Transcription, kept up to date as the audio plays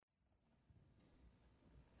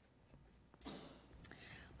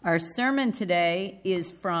Our sermon today is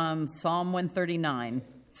from Psalm 139.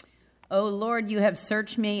 O Lord, you have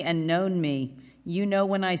searched me and known me. You know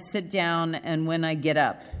when I sit down and when I get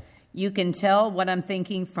up. You can tell what I'm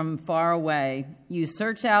thinking from far away. You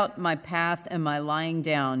search out my path and my lying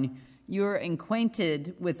down. You are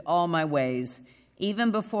acquainted with all my ways. Even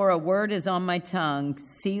before a word is on my tongue,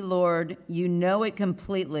 see, Lord, you know it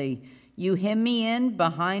completely. You hem me in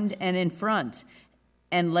behind and in front,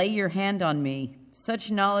 and lay your hand on me.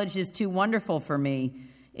 Such knowledge is too wonderful for me.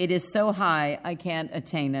 It is so high, I can't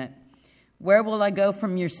attain it. Where will I go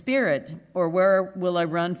from your spirit, or where will I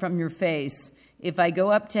run from your face? If I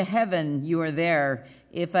go up to heaven, you are there.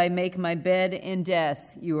 If I make my bed in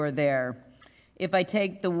death, you are there. If I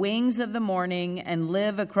take the wings of the morning and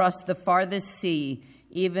live across the farthest sea,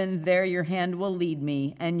 even there your hand will lead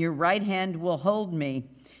me, and your right hand will hold me.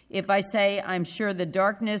 If I say, I'm sure the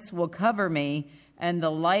darkness will cover me, and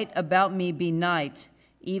the light about me be night,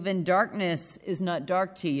 even darkness is not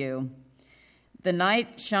dark to you. The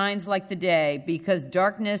night shines like the day, because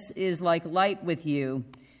darkness is like light with you.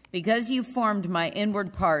 Because you formed my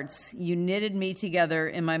inward parts, you knitted me together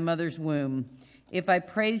in my mother's womb. If I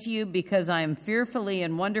praise you because I am fearfully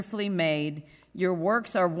and wonderfully made, your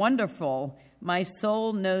works are wonderful. My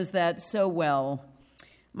soul knows that so well.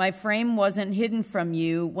 My frame wasn't hidden from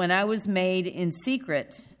you when I was made in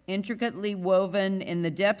secret, intricately woven in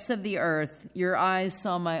the depths of the earth. Your eyes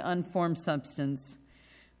saw my unformed substance.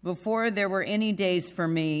 Before there were any days for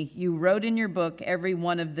me, you wrote in your book every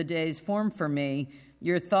one of the days formed for me.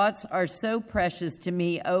 Your thoughts are so precious to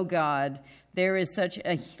me, O God. There is such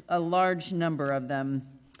a large number of them.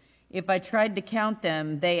 If I tried to count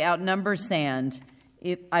them, they outnumber sand.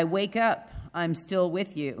 If I wake up, I'm still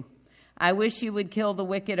with you. I wish you would kill the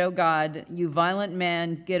wicked, O God. You violent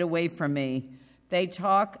men, get away from me. They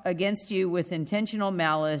talk against you with intentional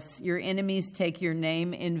malice. Your enemies take your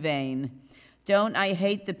name in vain. Don't I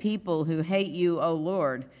hate the people who hate you, O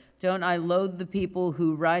Lord? Don't I loathe the people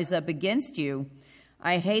who rise up against you?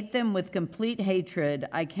 I hate them with complete hatred.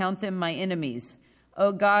 I count them my enemies.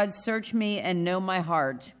 O God, search me and know my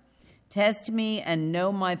heart. Test me and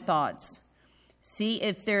know my thoughts. See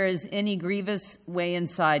if there is any grievous way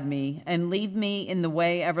inside me, and leave me in the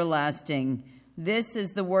way everlasting. This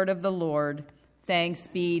is the word of the Lord. Thanks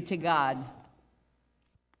be to God.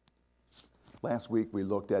 Last week we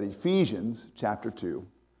looked at Ephesians chapter 2,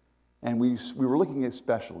 and we were looking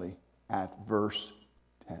especially at verse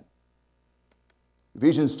 10.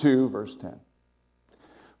 Ephesians 2, verse 10.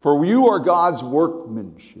 For you are God's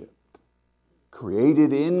workmanship,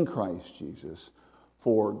 created in Christ Jesus,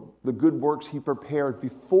 for the good works he prepared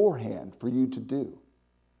beforehand for you to do,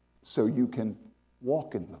 so you can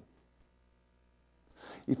walk in them.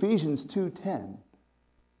 Ephesians 2:10.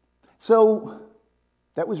 So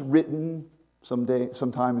that was written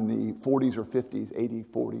sometime in the 40s or 50s, 80,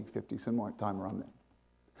 40, 50, sometime around then.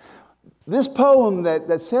 This poem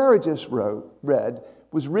that Sarah just read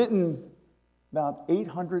was written about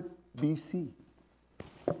 800 BC.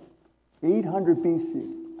 800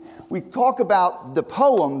 BC. We talk about the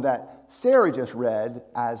poem that Sarah just read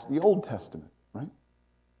as the Old Testament, right?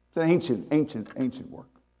 It's an ancient work.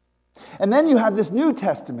 And then you have this New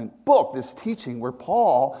Testament book, this teaching where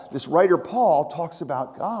this writer Paul, talks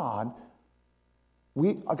about God,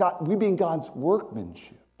 we being God's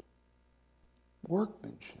workmanship.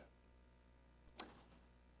 Workmanship.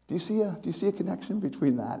 Do you see a connection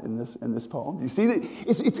between that and this poem? Do you see that?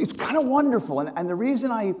 It's kind of wonderful, and the reason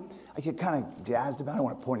I get kind of jazzed about it, I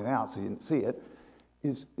want to point it out so you didn't see it,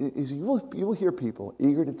 is you will hear people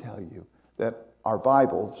eager to tell you that our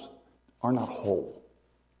Bibles are not whole.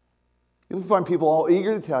 You'll find people all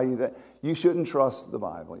eager to tell you that you shouldn't trust the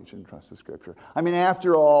Bible, you shouldn't trust the Scripture. I mean,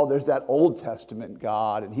 after all, there's that Old Testament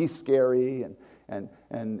God, and he's scary, and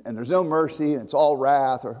there's no mercy, and it's all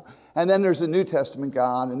wrath. And then there's the New Testament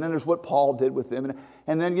God, and then there's what Paul did with him,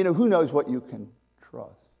 and then, who knows what you can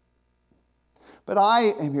trust. But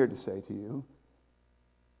I am here to say to you,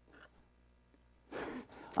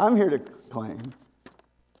 I'm here to claim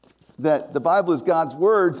that the Bible is God's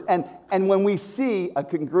words, and when we see a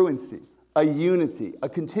congruency, a unity, a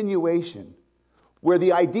continuation, where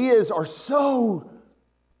the ideas are so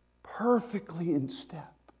perfectly in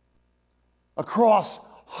step across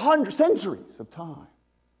centuries of time.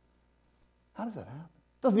 How does that happen?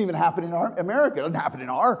 It doesn't even happen in America. It doesn't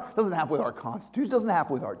happen with our Constitution. It doesn't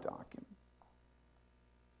happen with our document.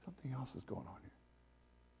 Something else is going on here.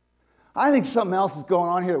 I think something else is going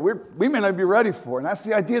on here we may not be ready for, and that's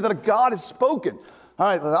the idea that a God has spoken. All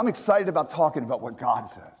right, I'm excited about talking about what God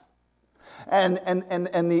says. And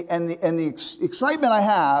the excitement I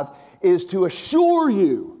have is to assure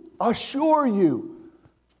you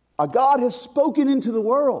A God has spoken into the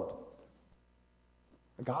world.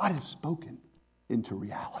 A God has spoken into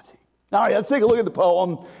reality. All right, let's take a look at the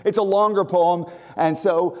poem. It's a longer poem, and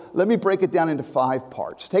so let me break it down into 5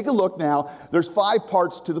 parts. Take a look now. There's 5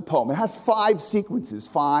 parts to the poem. It has 5 sequences,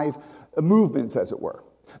 5 movements, as it were.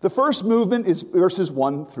 The first movement is verses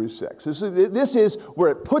 1 through 6. This is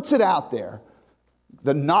where it puts it out there.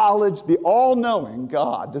 The knowledge, the all-knowing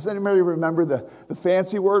God. Does anybody remember the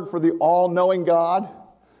fancy word for the all-knowing God?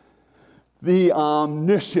 The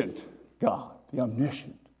omniscient God. The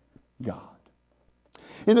omniscient God.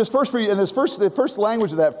 In the first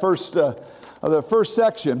language of the first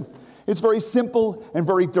section, it's very simple and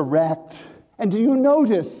very direct. And do you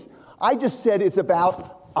notice? I just said it's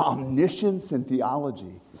about omniscience and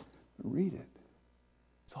theology. Read it.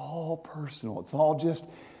 It's all personal.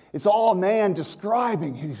 It's all a man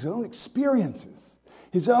describing his own experiences,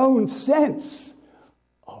 his own sense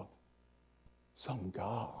of some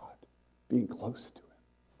God being close to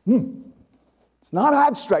him. It's not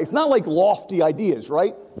abstract. It's not like lofty ideas,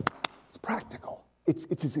 right? It's practical.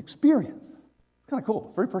 It's his experience. It's kind of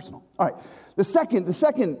cool. Very personal. All right. The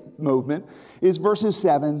second movement is verses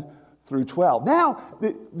 7 through 12. Now,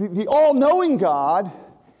 the all-knowing God,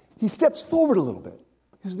 he steps forward a little bit.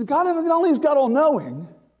 Because God, not only is God all-knowing,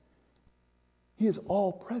 he is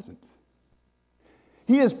all-present.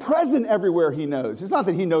 He is present everywhere he knows. It's not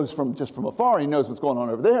that he knows just from afar. He knows what's going on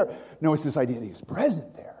over there. No, it's this idea that he's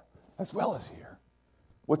present there as well as here.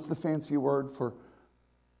 What's the fancy word for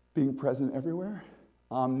being present everywhere?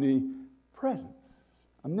 Omnipresence.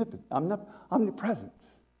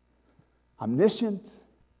 Omnipresence. Omniscient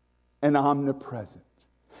and omnipresent.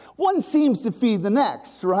 One seems to feed the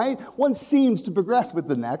next, right? One seems to progress with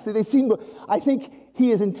the next. I think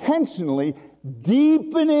he is intentionally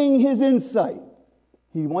deepening his insight.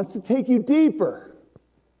 He wants to take you deeper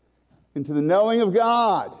into the knowing of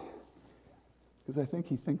God. Because I think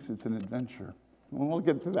he thinks it's an adventure. Well, we'll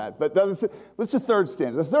get to that. But that's the third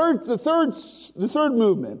stanza. The third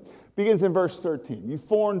movement begins in verse 13. You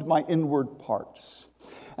formed my inward parts.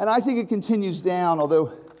 And I think it continues down,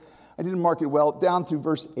 although I didn't mark it well, down through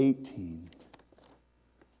verse 18.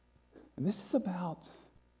 And this is about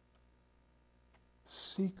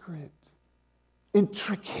secret,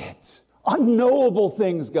 intricate, unknowable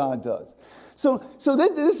things God does. So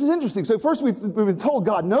this is interesting. So first we've been told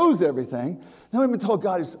God knows everything. Now we've been told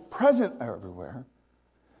God is present everywhere.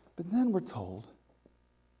 But then we're told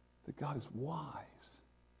that God is wise.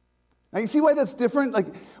 Now you see why that's different?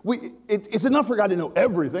 Like it's enough for God to know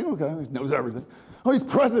everything. Okay, he knows everything. Oh, he's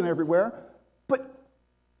present everywhere. But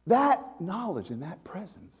that knowledge and that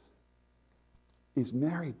presence is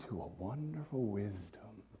married to a wonderful wisdom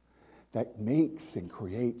that makes and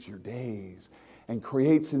creates your days and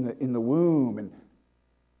creates in the womb. And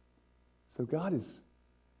so God is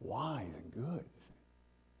wise and good.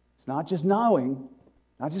 It's not just knowing,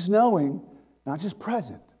 not just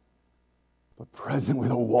present, but present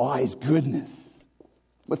with a wise goodness.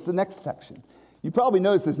 What's the next section? You probably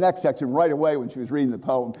noticed this next section right away when she was reading the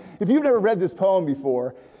poem. If you've never read this poem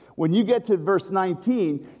before, when you get to verse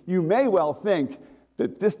 19, you may well think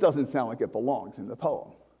that this doesn't sound like it belongs in the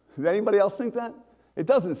poem. Does anybody else think that? It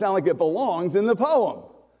doesn't sound like it belongs in the poem.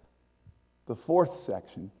 The fourth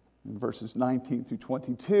section, in verses 19 through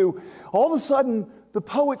 22, all of a sudden, the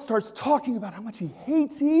poet starts talking about how much he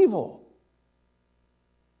hates evil.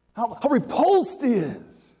 How repulsed he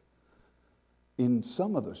is. In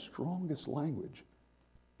some of the strongest language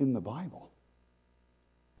in the Bible.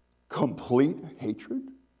 Complete hatred?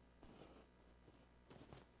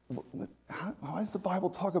 Why does the Bible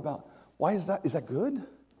talk about, why is that? Is that good?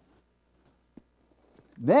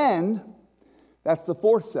 Then, that's the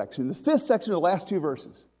fourth section. The fifth section are the last 2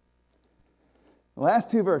 verses. The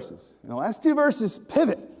last 2 verses. And the last 2 verses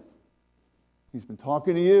pivot. He's been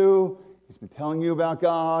talking to you. He's been telling you about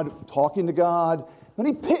God, talking to God.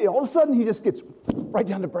 Then all of a sudden, he just gets right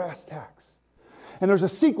down to brass tacks. And there's a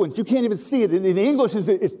sequence. You can't even see it. In the English,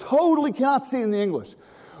 it's totally cannot see it in the English.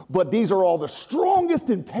 But these are all the strongest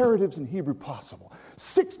imperatives in Hebrew possible.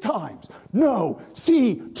 6 times. No,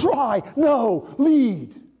 see, try, no,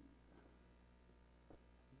 lead.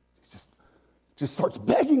 He just starts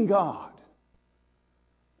begging God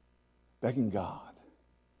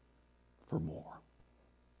for more.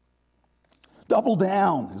 Double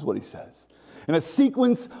down is what he says. In a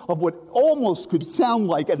sequence of what almost could sound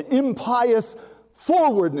like an impious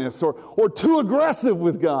forwardness or too aggressive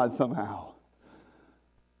with God somehow.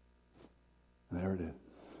 There it is.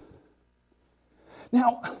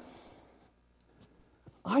 Now,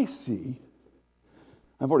 I see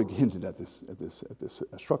I've already hinted at this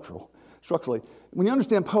structurally. When you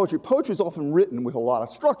understand poetry, poetry is often written with a lot of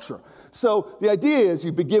structure. So the idea is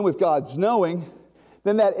you begin with God's knowing,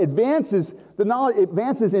 then that advances, the knowledge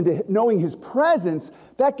advances into knowing his presence.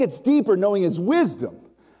 That gets deeper, knowing his wisdom.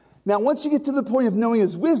 Now, once you get to the point of knowing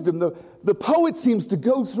his wisdom, the poet seems to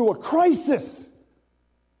go through a crisis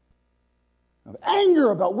of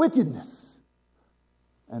anger about wickedness,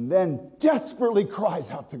 and then desperately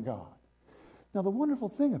cries out to God. Now, the wonderful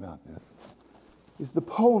thing about this is the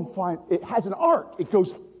poem it has an arc. It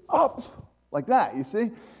goes up like that, you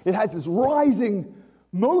see? It has this rising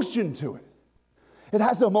motion to it. It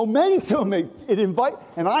has a momentum. It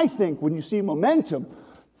and I think when you see momentum,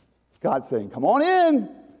 God's saying, come on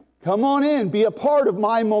in, be a part of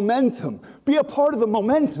my momentum. Be a part of the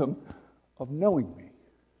momentum of knowing me.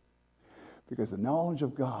 Because the knowledge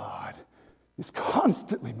of God is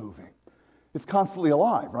constantly moving. It's constantly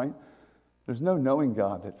alive, right? There's no knowing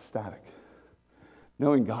God that's static.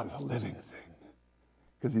 Knowing God is a living thing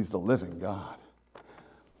because he's the living God.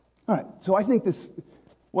 All right, so I think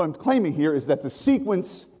what I'm claiming here is that the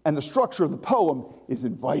sequence and the structure of the poem is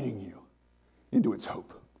inviting you into its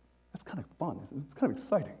hope. That's kind of fun, isn't it? It's kind of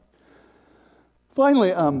exciting.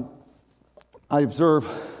 Finally, I observe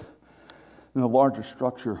in a larger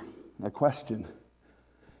structure a question.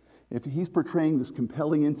 If he's portraying this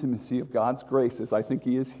compelling intimacy of God's grace, as I think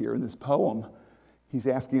he is here in this poem, he's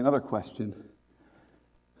asking another question.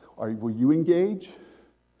 Will you engage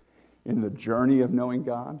in the journey of knowing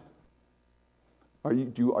God? Are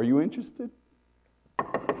you interested?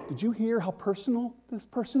 Did you hear how personal this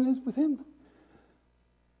person is with him?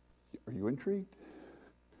 Are you intrigued?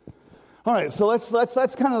 All right, so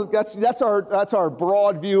that's our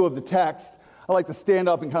broad view of the text. I like to stand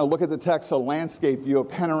up and kind of look at the text, a landscape view, a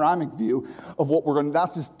panoramic view of what we're going to.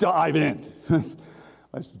 Let's just dive in. Let's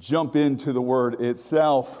jump into the word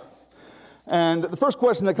itself. And the first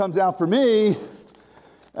question that comes out for me,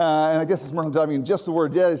 and I guess it's more than diving in just the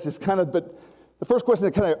word yet, it's just kind of, but the first question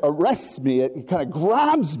that kind of arrests me, it kind of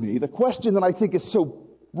grabs me, the question that I think is so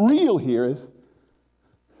real here is,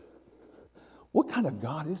 what kind of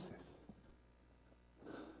God is this?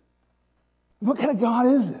 What kind of God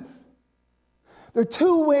is this? There are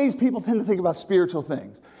two ways people tend to think about spiritual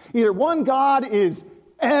things. Either one, God is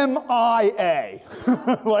MIA.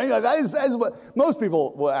 Well, that is what most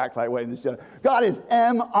people will act that way in this generation. God is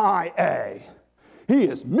MIA. He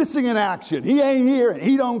is missing in action. He ain't here and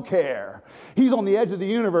he don't care. He's on the edge of the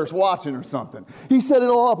universe watching or something. He set it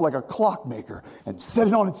all up like a clockmaker and set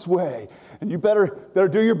it on its way. And you better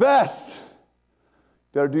do your best.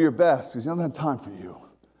 Better do your best because he doesn't have time for you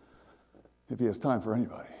if he has time for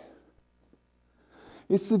anybody.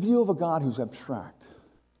 It's the view of a God who's abstract.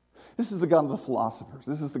 This is the God of the philosophers.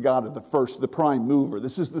 This is the God of the prime mover.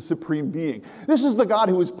 This is the supreme being. This is the God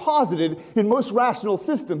who is posited in most rational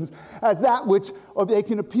systems as that which they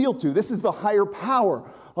can appeal to. This is the higher power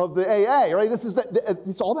of the AA, right?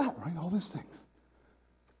 It's all that, right? All those things.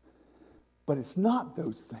 But it's not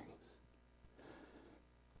those things.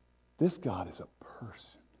 This God is a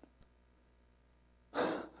person.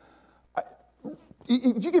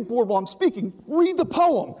 If you get bored while I'm speaking, read the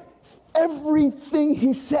poem. Everything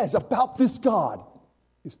he says about this God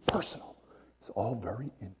is personal. It's all very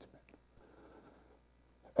intimate.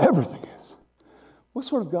 Everything is. What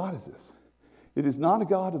sort of God is this? It is not a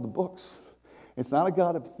God of the books. It's not a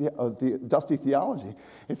God of the dusty theology.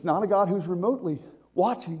 It's not a God who's remotely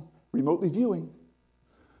watching, remotely viewing.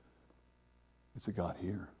 It's a God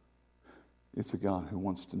here. It's a God who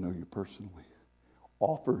wants to know you personally,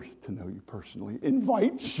 offers to know you personally,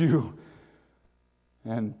 invites you,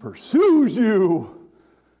 and pursues you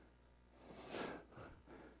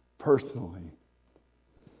personally.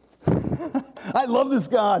 I love this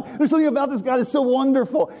God. There's something about this God that's so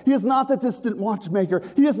wonderful. He is not the distant watchmaker.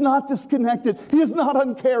 He is not disconnected. He is not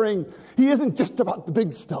uncaring. He isn't just about the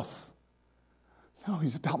big stuff. No,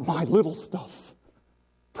 he's about my little stuff.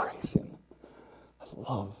 Praise him.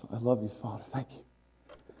 I love you, Father. Thank you.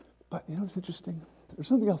 But you know what's interesting? There's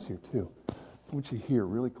something else here, too. I want you to hear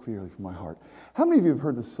really clearly from my heart. How many of you have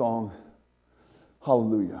heard the song,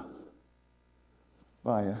 Hallelujah?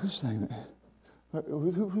 By, who sang that?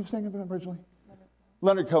 Who sang it originally?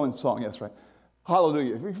 Leonard Cohen's song, yes, right.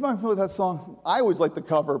 Hallelujah. If you're familiar with that song, I always like the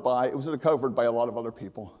cover it was covered by a lot of other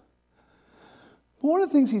people. But one of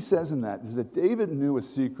the things he says in that is that David knew a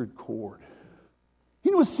secret chord. He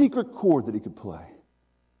knew a secret chord that he could play,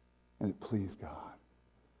 and it pleased God.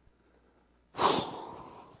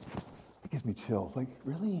 It gives me chills. Like,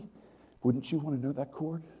 really? Wouldn't you want to know that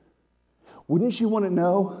chord? Wouldn't you want to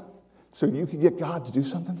know so you could get God to do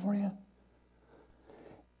something for you?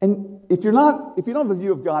 And if you don't have the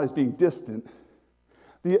view of God as being distant,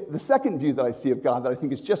 the second view that I see of God that I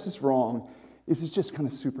think is just as wrong is it's just kind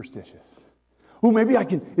of superstitious. Oh, maybe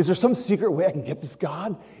is there some secret way I can get this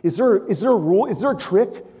God? Is there a rule? Is there a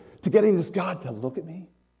trick to getting this God to look at me?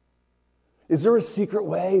 Is there a secret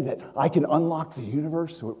way that I can unlock the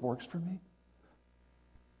universe so it works for me?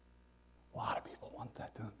 A lot of people want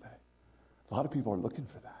that, don't they? A lot of people are looking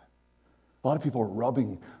for that. A lot of people are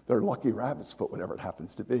rubbing their lucky rabbit's foot, whatever it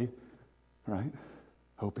happens to be, right?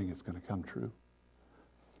 Hoping it's going to come true.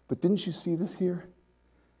 But didn't you see this here?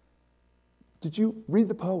 Did you read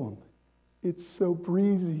the poem? It's so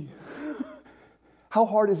breezy. How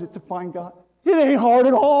hard is it to find God? It ain't hard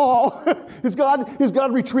at all. Is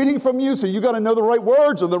God retreating from you, so you got to know the right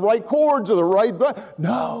words or the right chords or the right...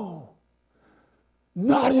 No.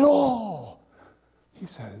 Not at all. He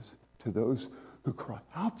says, to those who cry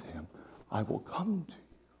out to him, I will come to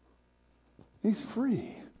you. He's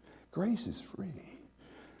free. Grace is free.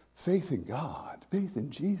 Faith in God, faith in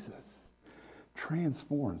Jesus,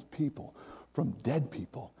 transforms people from dead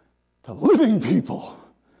people to living people.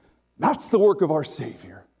 That's the work of our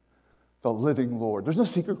Savior, the living Lord. There's no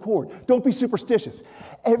secret chord. Don't be superstitious.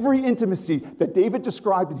 Every intimacy that David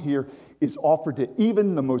described in here is offered to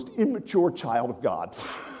even the most immature child of God.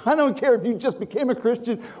 I don't care if you just became a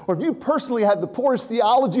Christian or if you personally had the poorest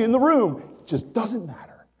theology in the room. It just doesn't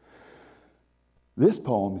matter. This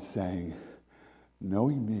poem is saying,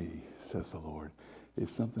 knowing me, says the Lord,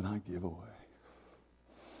 is something I give away.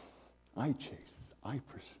 I chase. I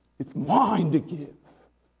pursue. It's mine to give.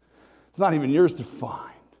 It's not even yours to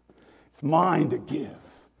find. It's mine to give.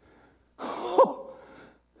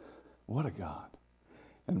 What a God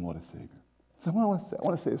and what a Savior. So I want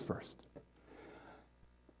to say this first.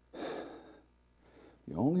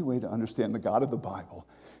 The only way to understand the God of the Bible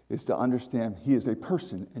is to understand he is a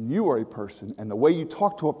person and you are a person, and the way you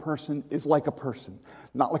talk to a person is like a person,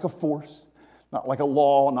 not like a force, not like a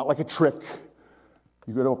law, not like a trick.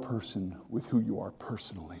 You go to a person with who you are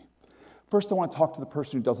personally. First, I want to talk to the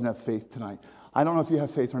person who doesn't have faith tonight. I don't know if you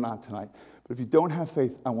have faith or not tonight, but if you don't have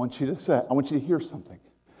faith, I want you to hear something.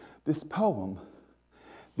 This poem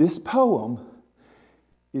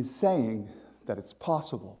is saying that it's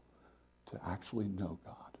possible to actually know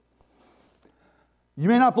God. You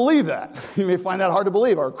may not believe that. You may find that hard to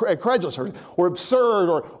believe, or incredulous, or absurd,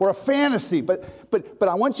 or a fantasy. But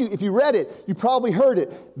I want you, if you read it, you probably heard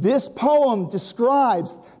it. This poem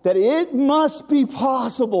describes that it must be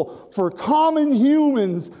possible for common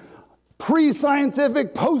humans,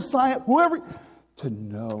 pre-scientific, post-science, whoever, to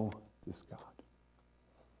know this God.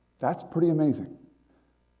 That's pretty amazing.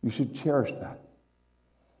 You should cherish that.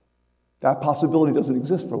 That possibility doesn't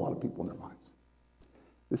exist for a lot of people in their minds.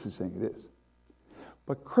 This is saying it is.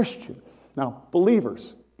 But Christian, now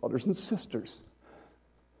believers, brothers and sisters,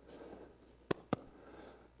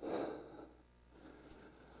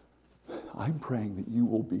 I'm praying that you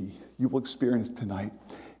will experience tonight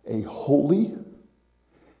a holy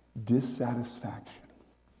dissatisfaction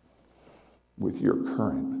with your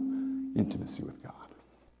current intimacy with God.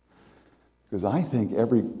 Because I think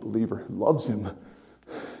every believer who loves him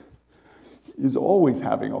is always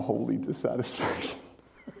having a holy dissatisfaction.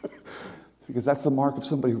 Because that's the mark of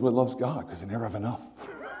somebody who really loves God, because they never have enough.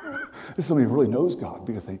 It's somebody who really knows God,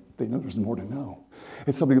 because they know there's more to know.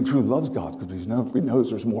 It's somebody who truly loves God, because he knows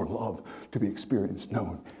there's more love to be experienced,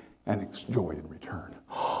 known, and enjoyed in return.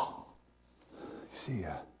 You see,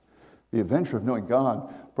 the adventure of knowing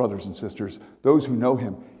God, brothers and sisters, those who know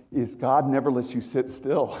him, is God never lets you sit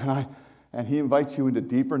still. And he invites you into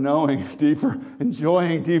deeper knowing, deeper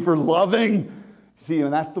enjoying, deeper loving. See,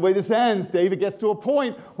 and that's the way this ends. David gets to a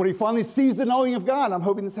point when he finally sees the knowing of God. I'm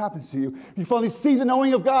hoping this happens to you. You finally see the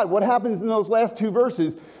knowing of God. What happens in those last two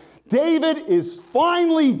verses? David is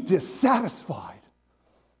finally dissatisfied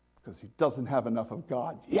because he doesn't have enough of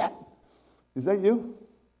God yet. Is that you?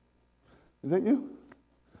 Is that you?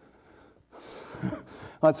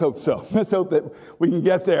 Let's hope so. Let's hope that we can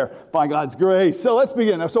get there by God's grace. So let's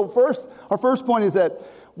begin. So first, our first point is that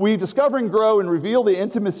we discover and grow and reveal the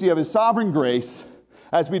intimacy of his sovereign grace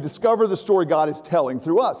as we discover the story God is telling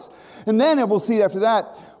through us. And then, we'll see after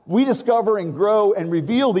that, we discover and grow and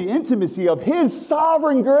reveal the intimacy of his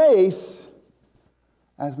sovereign grace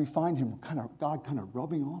as we find him God kind of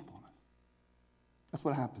rubbing off on us. That's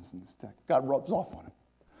what happens in this text. God rubs off on him.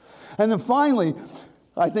 And then finally,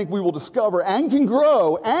 I think we will discover and can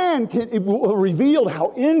grow and it will reveal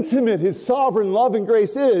how intimate his sovereign love and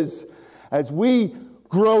grace is as we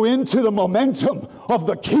grow into the momentum of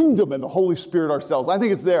the kingdom and the Holy Spirit ourselves. I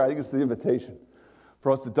think it's there. I think it's the invitation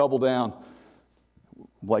for us to double down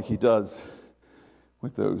like he does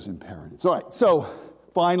with those imperatives. All right, so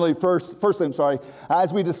finally, firstly,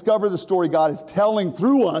 as we discover the story God is telling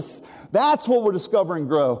through us, that's what we're discovering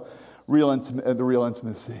grow the real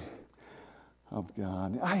intimacy of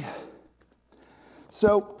God.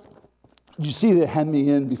 So, you see the hem me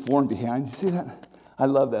in before and behind? You see that? I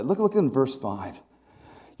love that. Look in verse 5.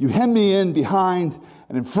 You hem me in behind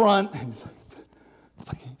and in front. And it's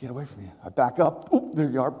like, get away from me. I back up. Oh, there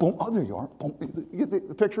you are. Boom. Oh, there you are. Boom. You get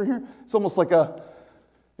the picture here? It's almost like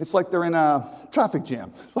it's like they're in a traffic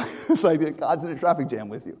jam. It's like God's in a traffic jam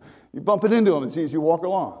with you. You bump it into him as you walk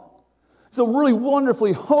along. It's a really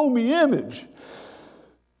wonderfully homey image.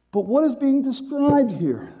 But what is being described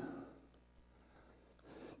here?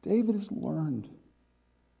 David has learned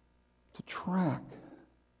to track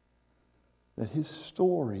that his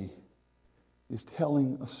story is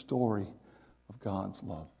telling a story of God's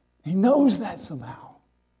love. He knows that somehow.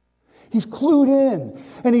 He's clued in,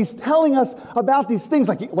 and he's telling us about these things,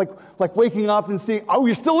 like waking up and seeing, oh,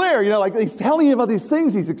 you're still there, like he's telling you about these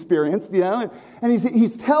things he's experienced, and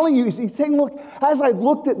he's telling you, he's saying, look, as I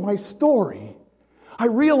looked at my story, I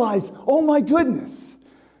realized, oh my goodness,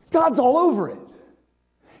 God's all over it.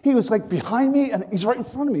 He was like behind me, and he's right in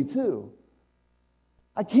front of me too.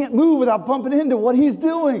 I can't move without bumping into what he's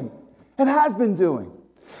doing and has been doing.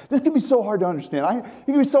 This can be so hard to understand. It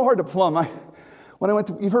can be so hard to plumb.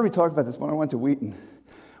 You've heard me talk about this when I went to Wheaton.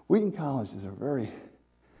 Wheaton College is a very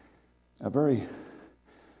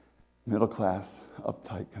middle class,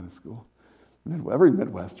 uptight kind of school. Very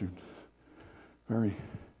Midwestern, very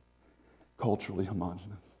culturally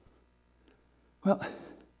homogenous. Well,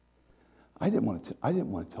 I didn't want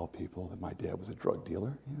to tell people that my dad was a drug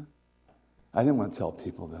dealer. I didn't want to tell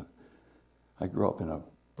people that I grew up in a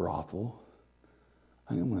brothel.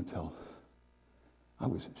 I didn't want to tell. I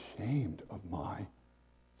was ashamed of my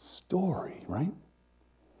story, right?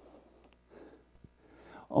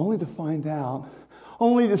 Only to find out,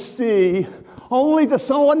 only to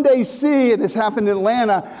one day see, and this happened in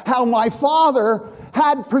Atlanta, how my father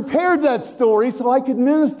had prepared that story so I could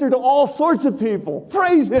minister to all sorts of people.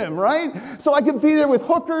 Praise him, right? So I could be there with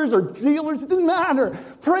hookers or dealers. It didn't matter.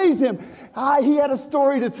 Praise him. He had a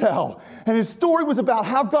story to tell. And his story was about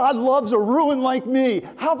how God loves a ruin like me.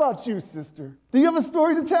 How about you, sister? Do you have a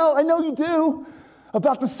story to tell? I know you do.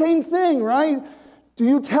 About the same thing, right? Do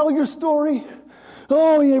you tell your story?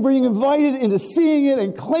 Oh, you're being invited into seeing it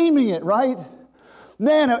and claiming it, right?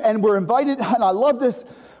 Man, and we're invited, and I love this,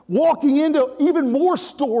 walking into even more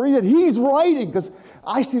story that he's writing, because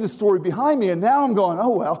I see the story behind me, and now I'm going, oh,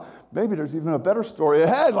 well, maybe there's even a better story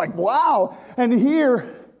ahead. Like, wow. And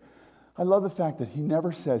here, I love the fact that he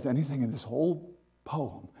never says anything in this whole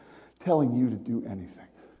poem telling you to do anything.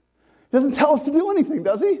 He doesn't tell us to do anything,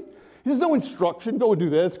 does he? There's no instruction, go and do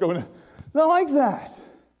this, not like that.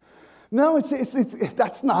 No,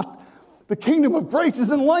 that's not, the kingdom of grace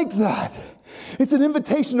isn't like that. It's an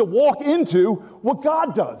invitation to walk into what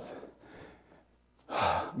God does.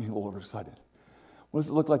 I'm getting a little overexcited. What does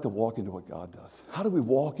it look like to walk into what God does? How do we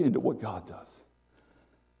walk into what God does?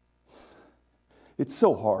 It's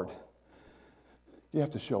so hard. You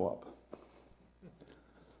have to show up.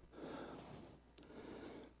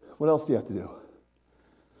 What else do you have to do?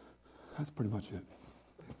 That's pretty much it.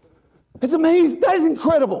 It's amazing. That is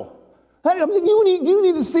incredible. You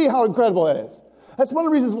need to see how incredible that is. That's one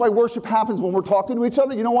of the reasons why worship happens when we're talking to each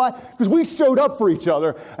other. You know why? Because we showed up for each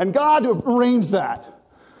other, and God arranged that.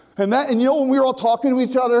 And when we were all talking to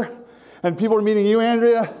each other, and people were meeting you,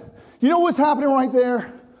 Andrea, you know what's happening right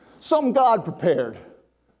there? Something God prepared.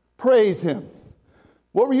 Praise him.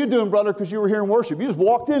 What were you doing, brother, because you were here in worship? You just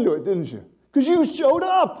walked into it, didn't you? Because you showed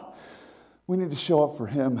up. We need to show up for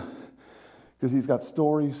him because he's got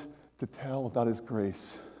stories to tell about his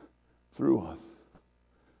grace through us.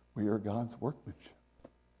 We are God's workmanship.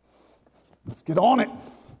 Let's get on it.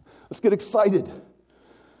 Let's get excited.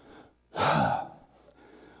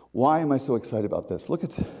 Why am I so excited about this? Look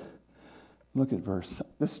at verse.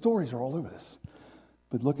 The stories are all over this.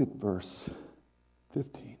 But look at verse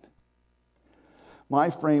 15. My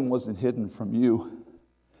frame wasn't hidden from you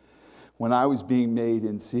when I was being made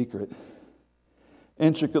in secret,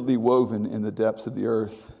 intricately woven in the depths of the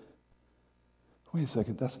earth. Wait a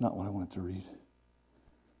second, that's not what I wanted to read.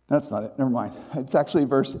 That's not it. Never mind. It's actually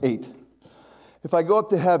verse 8. If I go up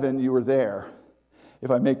to heaven, you were there.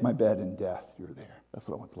 If I make my bed in death, you're there. That's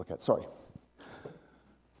what I want to look at. Sorry.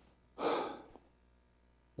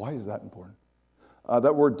 Why is that important?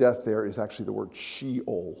 That word death there is actually the word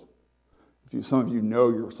Sheol. Some of you know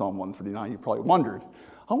your Psalm 139, you probably wondered,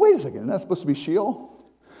 oh, wait a second, isn't that supposed to be Sheol?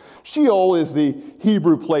 Sheol is the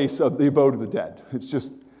Hebrew place of the abode of the dead. It's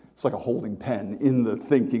like a holding pen in the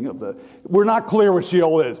thinking of we're not clear what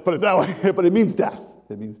Sheol is, put it that way, but it means death.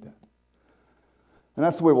 It means death. And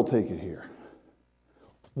that's the way we'll take it here.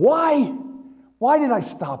 Why? Why did I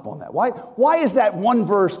stop on that? Why is that one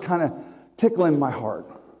verse kind of tickling my heart?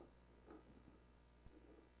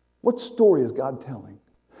 What story is God telling?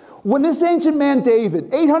 When this ancient man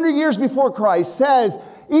David, 800 years before Christ, says,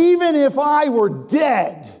 even if I were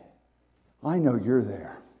dead, I know you're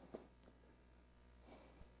there.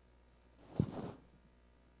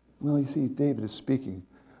 Well, you see, David is speaking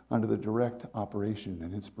under the direct operation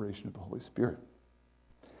and inspiration of the Holy Spirit.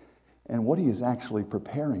 And what he is actually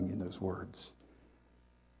preparing in those words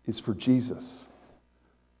is for Jesus,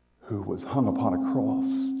 who was hung upon a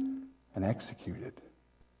cross and executed,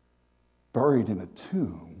 buried in a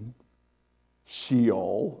tomb,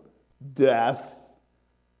 Sheol, death.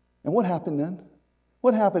 And what happened then?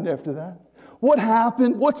 What happened after that? What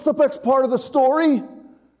happened? What's the next part of the story?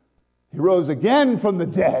 He rose again from the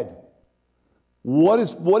dead. What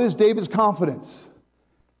is David's confidence?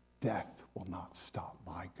 Death will not stop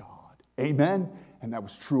my God. Amen? And that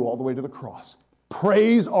was true all the way to the cross.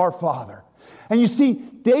 Praise our Father. And you see,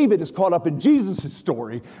 David is caught up in Jesus'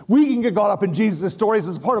 story. We can get caught up in Jesus' stories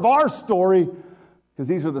as a part of our story, because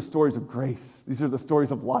these are the stories of grace. These are the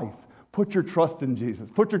stories of life. Put your trust in Jesus.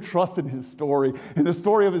 Put your trust in his story, in the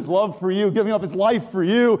story of his love for you, giving up his life for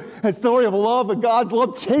you, a story of love and God's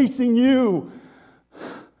love chasing you.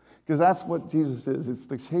 Because that's what Jesus is. It's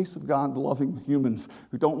the chase of God loving humans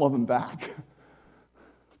who don't love him back.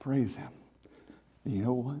 Praise him. And you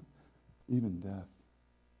know what? Even death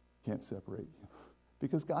can't separate you,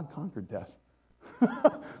 because God conquered death.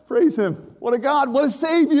 Praise him. What a God. What a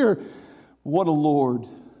Savior. What a Lord.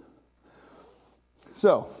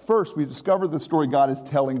 So, first, we discover the story God is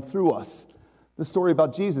telling through us. The story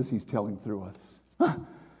about Jesus he's telling through us.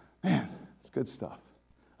 Man, it's good stuff.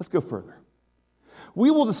 Let's go further. We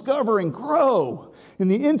will discover and grow in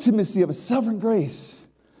the intimacy of a sovereign grace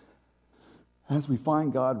as we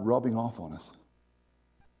find God rubbing off on us.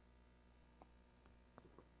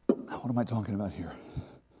 What am I talking about here?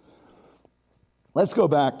 Let's go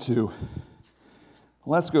back to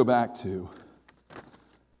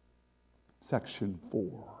section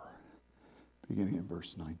 4, beginning in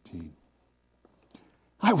verse 19.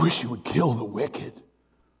 I wish you would kill the wicked,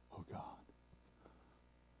 oh God.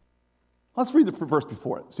 Let's read the verse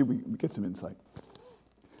before it, see if we get some insight.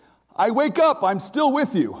 I wake up, I'm still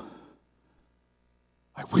with you.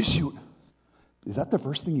 I wish you... Is that the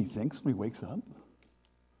first thing he thinks when he wakes up?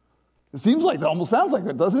 It seems like that, almost sounds like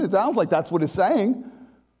that, doesn't it? It sounds like that's what it's saying.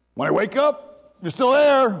 When I wake up, you're still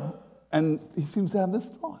there. And he seems to have this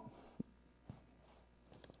thought.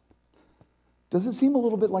 Does it seem a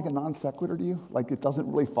little bit like a non sequitur to you? Like it doesn't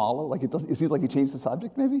really follow? Like it seems like he changed the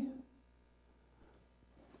subject, maybe?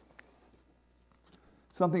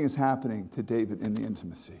 Something is happening to David in the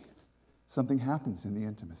intimacy. Something happens in the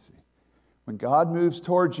intimacy. When God moves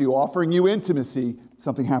towards you, offering you intimacy,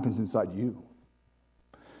 something happens inside you.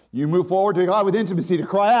 You move forward to God with intimacy to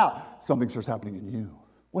cry out. Something starts happening in you.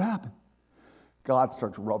 What happened? God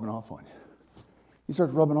starts rubbing off on you. He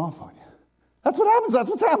starts rubbing off on you. That's what happens. That's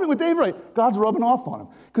what's happening with David, right? God's rubbing off on him.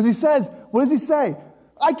 Because he says, what does he say?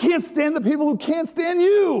 I can't stand the people who can't stand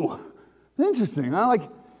you. Interesting, huh? Like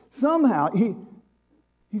somehow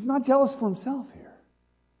he's not jealous for himself here.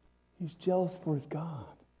 He's jealous for his God.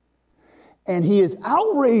 And he is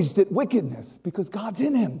outraged at wickedness because God's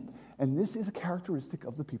in him. And this is a characteristic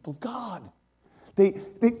of the people of God. They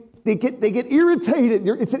get irritated.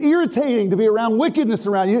 It's irritating to be around wickedness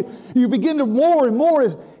around you. You begin to more and more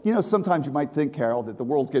as, sometimes you might think, Carol, that the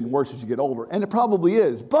world's getting worse as you get older. And it probably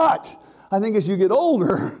is. But I think as you get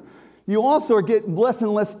older, you also are getting less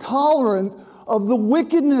and less tolerant of the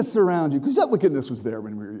wickedness around you. Because that wickedness was there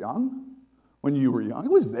when we were young. When you were young.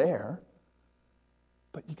 It was there.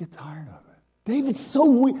 But you get tired of it. David's so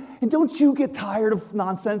weak. And don't you get tired of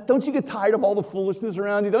nonsense? Don't you get tired of all the foolishness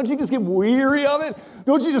around you? Don't you just get weary of it?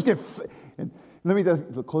 Don't you just get... And let me tell you,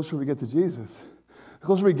 the closer we get to Jesus, the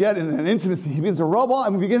closer we get in an intimacy, he begins to rub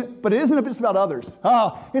on, but it isn't just about others.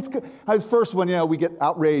 It's good. As first when, we get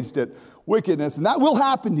outraged at wickedness, and that will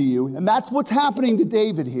happen to you, and that's what's happening to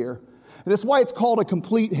David here. And that's why it's called a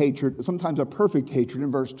complete hatred, sometimes a perfect hatred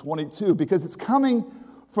in verse 22, because it's coming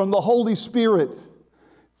from the Holy Spirit.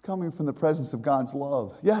 Coming from the presence of God's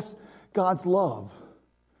love. Yes, God's love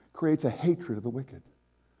creates a hatred of the wicked.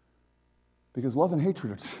 Because love and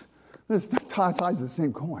hatred are sides of the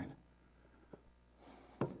same coin.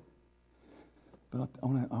 But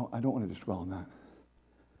I don't want to just dwell on that.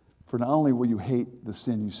 For not only will you hate the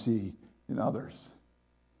sin you see in others,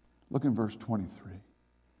 look in verse 23.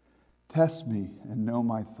 Test me and know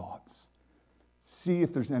my thoughts. See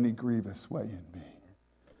if there's any grievous way in me.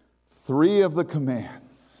 3 of the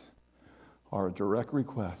commands are a direct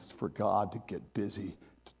request for God to get busy,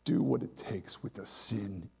 to do what it takes with the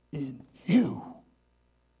sin in you.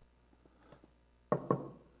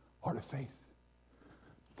 Heart of faith.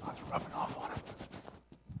 God's rubbing off on him.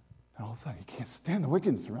 And all of a sudden, he can't stand the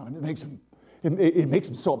wickedness around him. It makes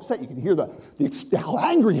him so upset. You can hear how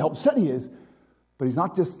angry, how upset he is. But he's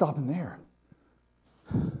not just stopping there.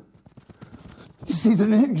 He sees it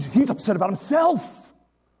in him. He's upset about himself.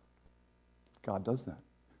 God does that.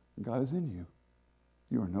 When God is in you,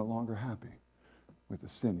 you are no longer happy with the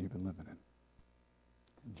sin you've been living in.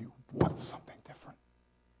 And you want something different.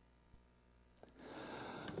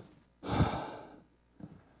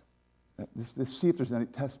 Let's see if there's any,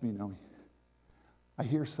 test me, Naomi. I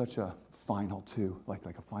hear such a final too, like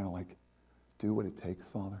a final, do what it takes,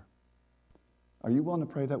 Father. Are you willing to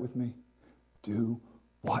pray that with me? Do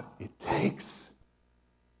what it takes.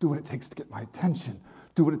 Do what it takes to get my attention.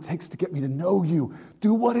 Do what it takes to get me to know you.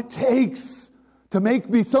 Do what it takes to make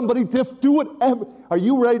me somebody different. Do whatever. Are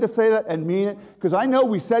you ready to say that and mean it? Because I know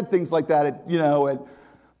we said things like that at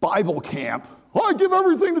Bible camp. I give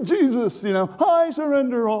everything to Jesus, I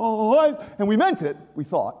surrender all. And we meant it, we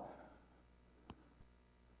thought.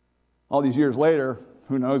 All these years later,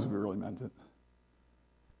 who knows if we really meant it.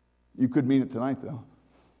 You could mean it tonight, though.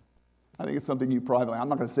 I think it's something you privately, I'm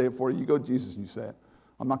not going to say it for you. You go to Jesus and you say it.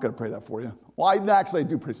 I'm not going to pray that for you. Well, I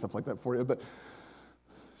do pray stuff like that for you, but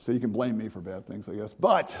so you can blame me for bad things, I guess.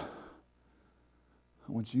 But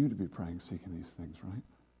I want you to be praying, seeking these things, right?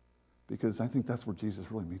 Because I think that's where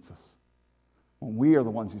Jesus really meets us. When we are the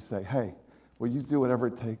ones who say, hey, will you do whatever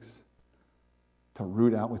it takes to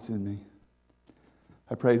root out what's in me?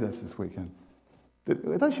 I prayed this weekend.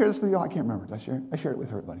 Did I share this with you? I can't remember. Did I share it? I shared it with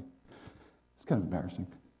everybody. It's kind of embarrassing.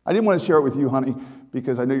 I didn't want to share it with you, honey,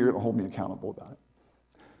 because I know you're going to hold me accountable about it.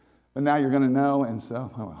 But now you're going to know, and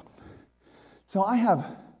so, oh well. So I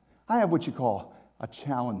have what you call a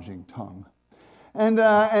challenging tongue. And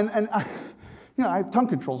tongue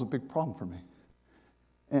control is a big problem for me.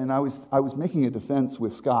 And I was making a defense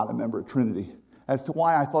with Scott, a member of Trinity, as to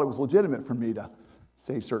why I thought it was legitimate for me to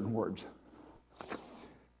say certain words.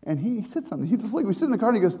 And he said something. We sit in the car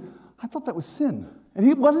and he goes, I thought that was sin. And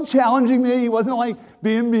he wasn't challenging me. He wasn't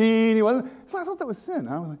being mean. So I thought that was sin. And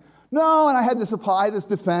I was like, no. And I had this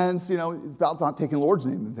defense, about not taking the Lord's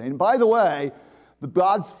name in vain. And by the way,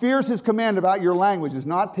 God's fiercest command about your language is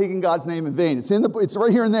not taking God's name in vain. It's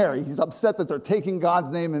right here and there. He's upset that they're taking God's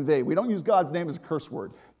name in vain. We don't use God's name as a curse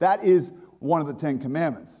word. That is one of the 10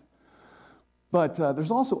 commandments. But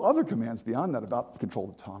there's also other commands beyond that about control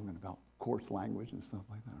of the tongue and about coarse language and stuff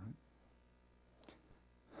like that,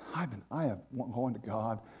 right? I have gone to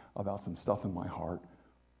God about some stuff in my heart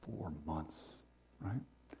for months, right?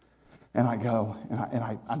 And I go,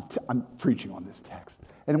 and I'm preaching on this text.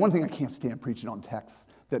 And one thing I can't stand preaching on texts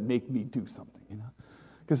that make me do something,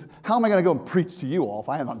 Because how am I going to go and preach to you all if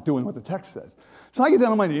I am not doing what the text says? So I get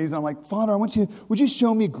down on my knees and I'm like, Father, would you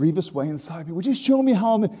show me a grievous way inside me? Would you show me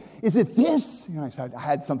how is it this? I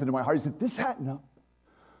had something in my heart. Is it this hat? No.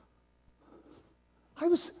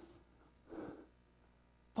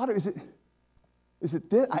 Father, is it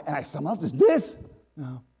this? And I somehow just this?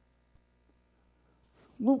 No.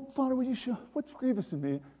 Well, Father, would you show what's grievous in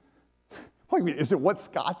me? What do you mean? Is it what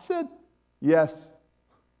Scott said? Yes.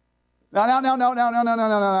 No.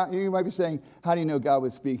 You might be saying, how do you know God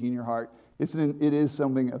was speaking in your heart? It is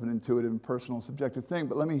something of an intuitive and personal, subjective thing,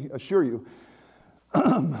 but let me assure you,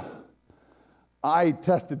 I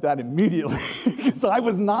tested that immediately because I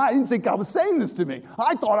didn't think God was saying this to me.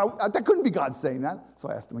 I thought that couldn't be God saying that, so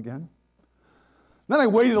I asked him again. Then I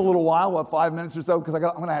waited a little while, about 5 minutes or so, because I'm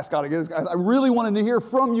going to ask God again. I really wanted to hear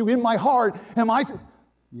from you in my heart. And I said,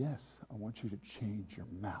 yes, I want you to change your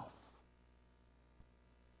mouth.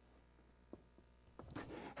 It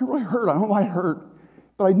really hurt. I don't know why it hurt,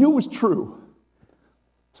 but I knew it was true.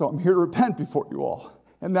 So I'm here to repent before you all.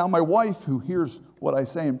 And now my wife, who hears what I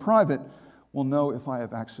say in private, will know if I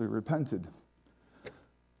have actually repented.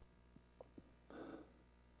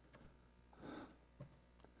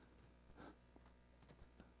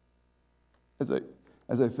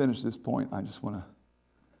 As I finish this point, I just want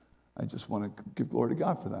to give glory to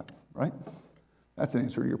God for that, right? That's an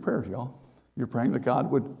answer to your prayers, y'all. You're praying that I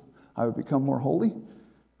would become more holy,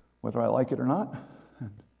 whether I like it or not.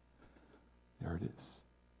 And there it is.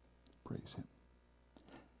 Praise him.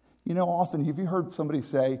 Often have you heard somebody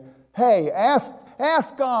say, hey, ask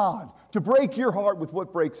God to break your heart with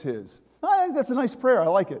what breaks his? I think that's a nice prayer. I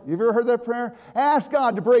like it. You ever heard that prayer? Ask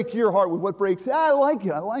God to break your heart with what breaks his. I like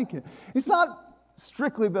it. It's not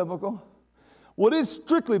strictly biblical. What is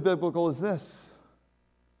strictly biblical is this.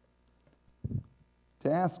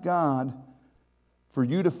 to ask God for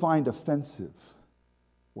you to find offensive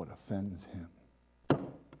what offends him.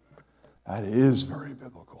 That is very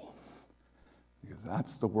biblical, because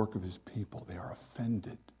that's the work of his people. They are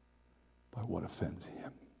offended by what offends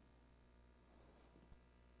him.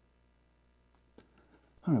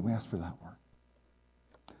 All right, we ask for that work.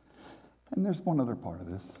 And there's one other part of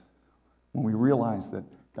this. When we realize that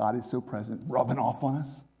God is so present, rubbing off on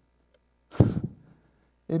us,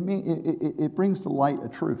 it brings to light a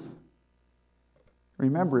truth.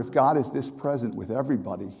 Remember, if God is this present with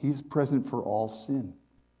everybody, he's present for all sin.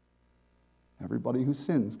 Everybody who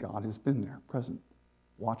sins, God has been there, present,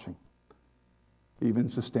 watching, even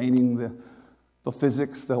sustaining the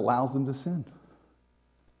physics that allows them to sin.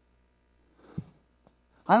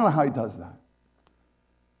 I don't know how he does that.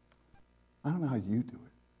 I don't know how you do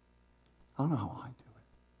it. I don't know how I do it.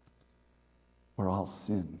 Where I'll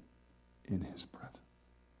sin in his presence.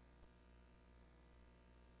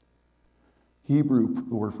 Hebrew,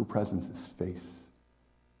 the word for presence is face.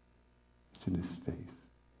 It's in his face.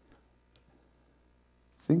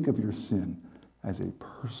 Think of your sin as a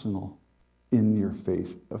personal,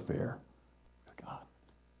 in-your-face affair with God.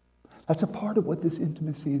 That's a part of what this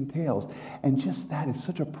intimacy entails. And just that is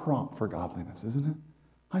such a prompt for godliness, isn't it?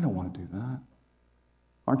 I don't want to do that.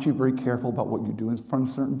 Aren't you very careful about what you do in front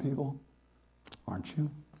of certain people? Aren't you?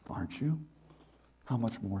 Aren't you? How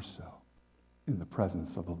much more so in the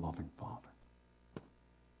presence of the loving Father?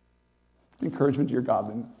 Encouragement to your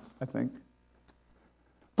godliness, I think.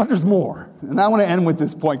 But there's more. And I want to end with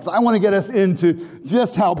this point because I want to get us into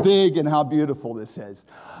just how big and how beautiful this is.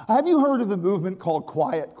 Have you heard of the movement called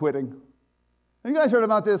quiet quitting? Have you guys heard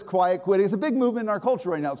about this, quiet quitting? It's a big movement in our culture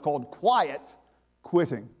right now. It's called quiet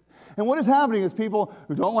quitting. And what is happening is people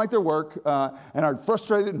who don't like their work and are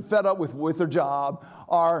frustrated and fed up with their job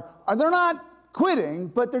they're not quitting,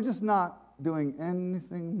 but they're just not doing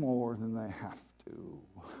anything more than they have to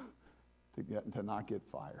not get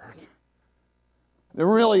fired.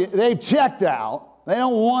 They've checked out. They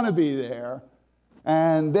don't want to be there.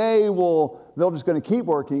 And they're just going to keep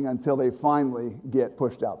working until they finally get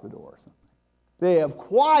pushed out the door or something. They have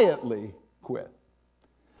quietly quit.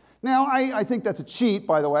 Now, I think that's a cheat,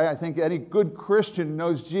 by the way. I think any good Christian who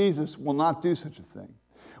knows Jesus will not do such a thing.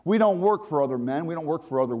 We don't work for other men. We don't work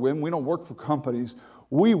for other women. We don't work for companies.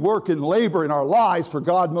 We work and labor in our lives for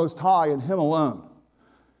God Most High and him alone.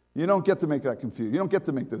 You don't get to make that confused. You don't get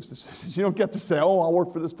to make those decisions. You don't get to say, I'll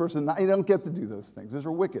work for this person. You don't get to do those things. Those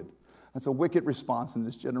are wicked. That's a wicked response in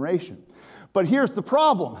this generation. But here's the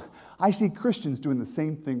problem. I see Christians doing the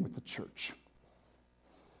same thing with the church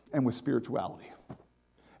and with spirituality.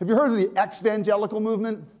 Have you heard of the ex-evangelical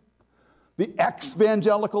movement? The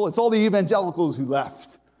ex-evangelical? It's all the evangelicals who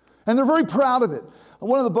left. And they're very proud of it.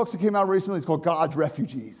 One of the books that came out recently is called God's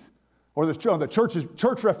Refugees. Or the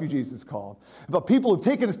church refugees it's called. About people who've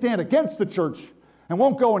taken a stand against the church and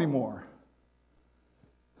won't go anymore.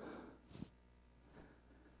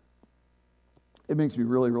 It makes me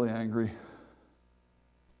really, really angry.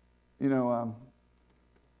 The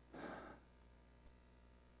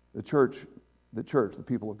church, the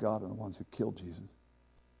people of God are the ones who killed Jesus.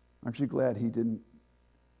 Aren't you glad he didn't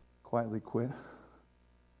quietly quit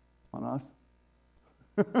on us?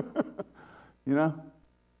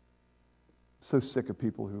 So sick of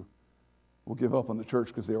people who will give up on the church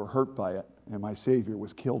because they were hurt by it, and my Savior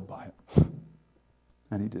was killed by it.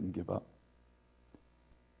 And he didn't give up.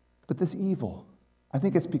 But this evil, I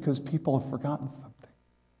think it's because people have forgotten something.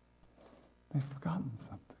 They've forgotten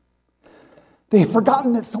something. They've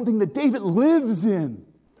forgotten that something that David lives in.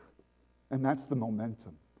 And that's the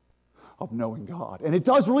momentum of knowing God. And it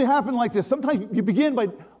does really happen like this. Sometimes you begin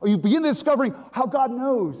discovering how God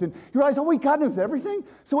knows. And you realize, wait, God knows everything?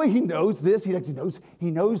 So wait, he knows this.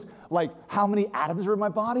 He knows like how many atoms are in my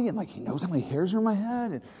body, and like he knows how many hairs are in my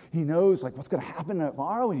head, and he knows like what's going to happen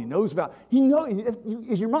tomorrow, and he knows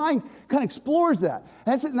as your mind kind of explores that.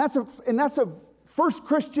 And that's a first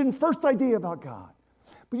Christian, first idea about God.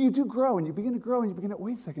 But you do grow, and you begin to grow, and you begin to,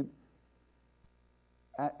 wait a second.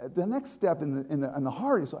 The next step in the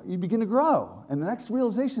heart is you begin to grow. And the next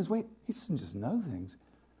realization is, wait, he doesn't just know things.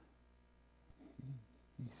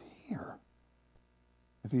 He's here.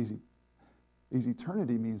 If his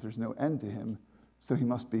eternity means there's no end to him, so he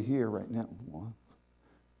must be here right now.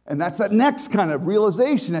 And that's that next kind of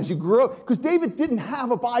realization as you grow. Because David didn't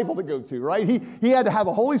have a Bible to go to, right? He had to have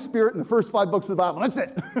the Holy Spirit in the first 5 books of the Bible. That's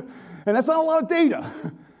it. And that's not a lot of data.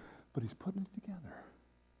 But he's putting it together.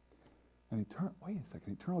 And wait a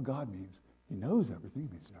second, eternal God means he knows everything.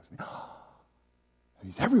 It means he knows me.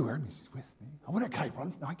 He's everywhere. It means he's with me. Can I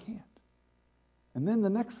run? No, I can't. And then the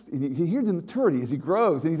next, he hears the maturity as he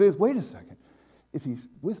grows, and he goes, wait a second. if he's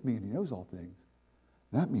with me and he knows all things,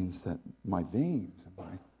 that means that my veins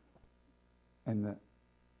and that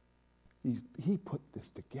he put this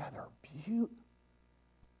together.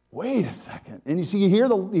 Wait a second. And you hear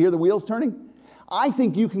the wheels turning? I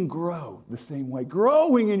think you can grow the same way,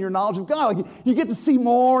 growing in your knowledge of God. Like you get to see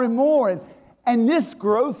more and more. And this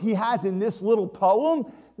growth he has in this little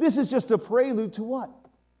poem, this is just a prelude to what?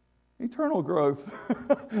 Eternal growth.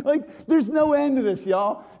 Like, there's no end to this,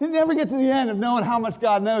 y'all. You never get to the end of knowing how much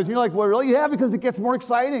God knows. You're like, well, really? Yeah, because it gets more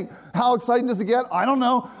exciting. How exciting does it get? I don't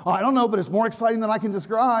know, but it's more exciting than I can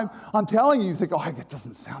describe. I'm telling you, you think, it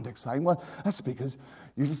doesn't sound exciting. Well, that's because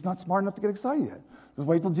you're just not smart enough to get excited yet. Just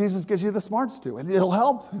wait till Jesus gives you the smarts to. And it'll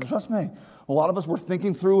help. Trust me. A lot of us were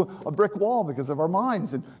thinking through a brick wall because of our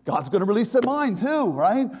minds. And God's going to release that mind too,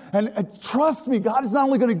 right? And trust me, God is not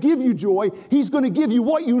only going to give you joy, He's going to give you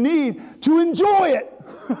what you need to enjoy it.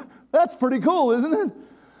 That's pretty cool, isn't it?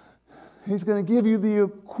 He's going to give you the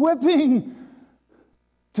equipping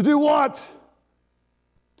to do what?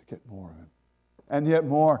 To get more of it. And yet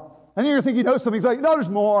more. And you think you know something. He's like, no, there's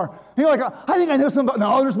more. And you're like, I think I know something.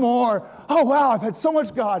 No, there's more. Oh, wow, I've had so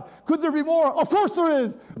much God. Could there be more? Of course there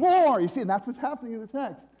is. More. You see, and that's what's happening in the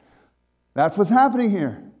text. That's what's happening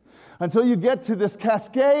here. Until you get to this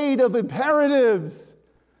cascade of imperatives.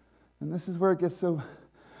 And this is where it gets so,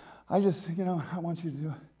 I want you to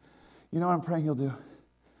do. You know what I'm praying you'll do?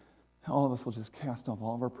 All of us will just cast off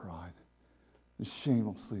all of our pride. Just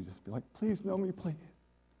shamelessly just be like, please know me, please.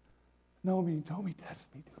 Know me, test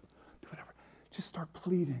me, do whatever. Just start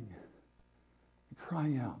pleading and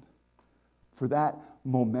crying out for that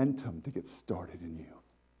momentum to get started in you.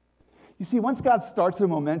 You see, once God starts a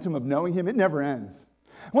momentum of knowing Him, it never ends.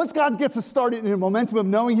 Once God gets us started in a momentum of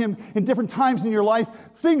knowing Him in different times in your life,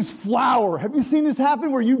 things flower. Have you seen this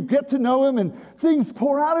happen where you get to know Him and things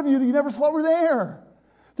pour out of you that you never thought were there?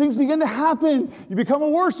 Things begin to happen. You become a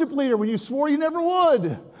worship leader when you swore you never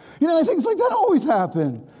would. Things like that always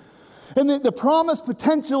happen. And the promise,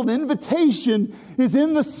 potential, and invitation is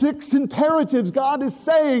in the 6 imperatives. God is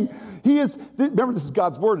saying, remember this is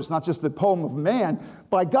God's word, it's not just the poem of man.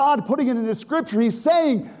 By God putting it in His scripture, He's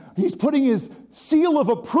saying, He's putting His seal of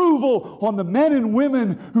approval on the men and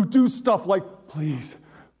women who do stuff like, please,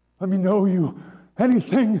 let me know you.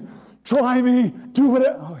 Anything, try me, do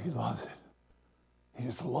whatever. Oh, He loves it. He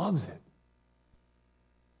just loves it.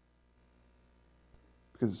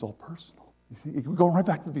 Because it's all personal. You see, we're going right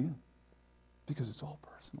back to the beginning. Because it's all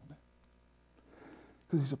personal, man.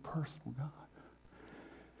 Because He's a personal God.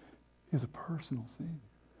 He's a personal Savior.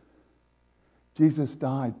 Jesus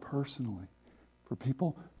died personally for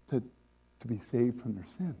people to be saved from their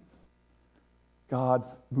sins. God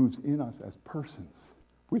moves in us as persons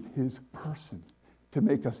with His person to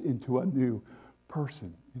make us into a new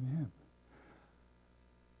person in Him.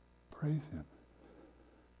 Praise Him.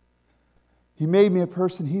 He made me a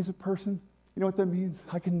person. He's a person. You know what that means?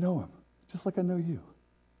 I can know Him. Just like I know you.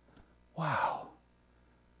 Wow.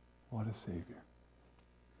 What a Savior.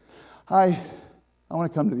 I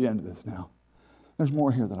want to come to the end of this now. There's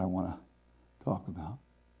more here that I want to talk about.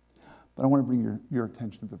 But I want to bring your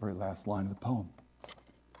attention to the very last line of the poem.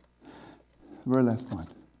 The very last line.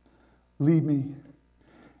 Lead me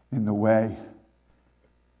in the way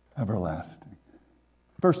everlasting.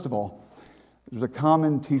 First of all, there's a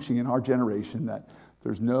common teaching in our generation that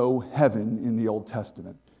there's no heaven in the Old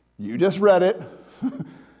Testament. You just read it.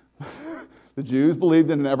 The Jews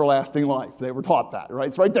believed in an everlasting life. They were taught that, right?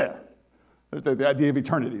 It's right there. The idea of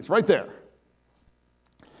eternity is right there.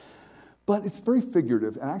 But it's very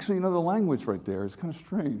figurative. And actually, the language right there is kind of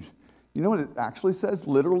strange. You know what it actually says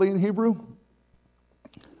literally in Hebrew?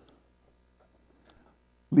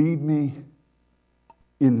 Lead me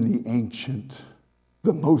in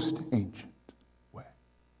the most ancient way.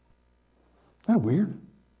 Isn't that weird?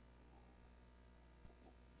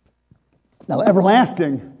 Now,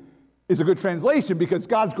 everlasting is a good translation because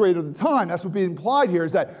God's greater than time. That's what's being implied here,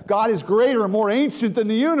 is that God is greater and more ancient than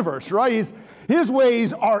the universe, right? His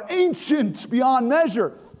ways are ancient beyond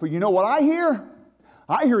measure. But you know what I hear?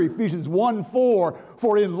 I hear Ephesians 1:4,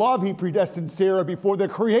 for in love He predestined Sarah before the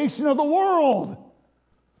creation of the world.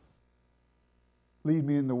 Lead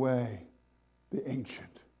me in the way, the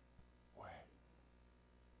ancient way.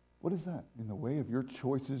 What is that? In the way of your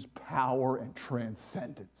choices, power, and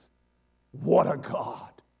transcendence. What a God.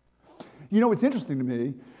 It's interesting to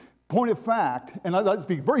me, point of fact, and I'd like to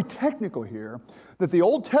speak very technical here, that the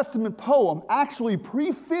Old Testament poem actually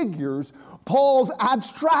prefigures Paul's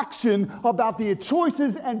abstraction about the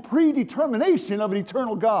choices and predetermination of an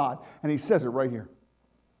eternal God. And he says it right here.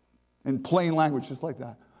 In plain language, just like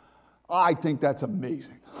that. I think that's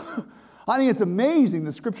amazing. I think it's amazing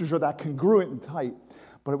the scriptures are that congruent and tight.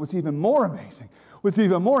 But what's even more amazing, what's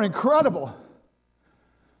even more incredible,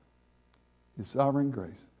 His sovereign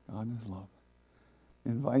grace, God in His love,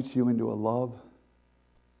 invites you into a love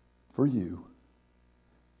for you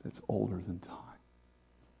that's older than time.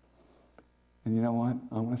 And you know what?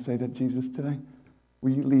 I want to say to Jesus today,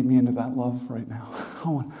 will you lead me into that love right now?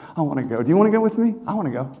 I want to go. Do you want to go with me? I want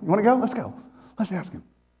to go. You want to go? Let's go. Let's ask Him.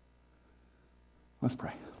 Let's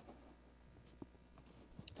pray.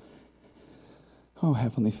 Oh,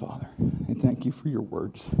 Heavenly Father, I thank you for your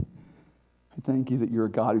words. I thank you that you're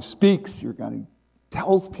a God who speaks. You're a God who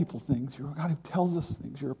tells people things. You're a God who tells us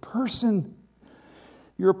things. You're a person.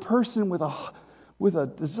 You're a person with a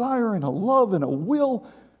desire and a love and a will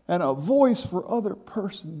and a voice for other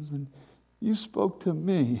persons. And you spoke to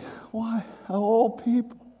me. Why, of all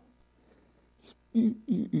people?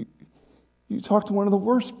 You talked to one of the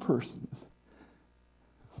worst persons.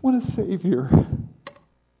 What a Savior.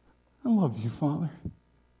 I love you, Father.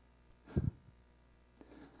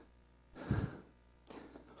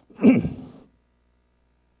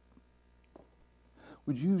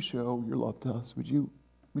 Would you show your love to us? Would you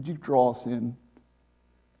draw us in?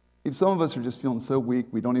 If some of us are just feeling so weak,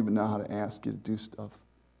 we don't even know how to ask you to do stuff,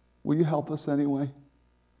 will you help us anyway?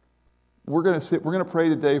 We're going to pray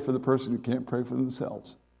today for the person who can't pray for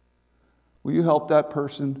themselves. Will you help that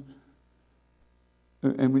person?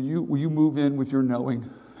 And will you move in with your knowing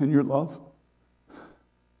and your love?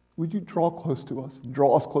 Would you draw close to us and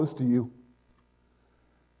draw us close to you?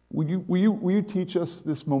 Will you teach us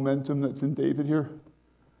this momentum that's in David here?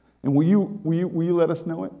 And will you let us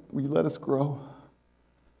know it? Will you let us grow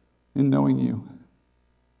in knowing you?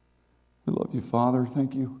 We love you, Father.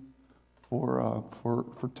 Thank you for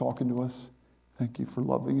talking to us. Thank you for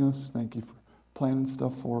loving us. Thank you for planning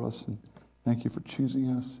stuff for us. And thank you for choosing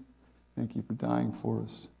us. Thank you for dying for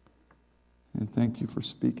us. And thank you for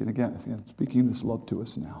speaking this love to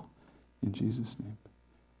us now. In Jesus' name,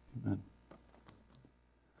 amen.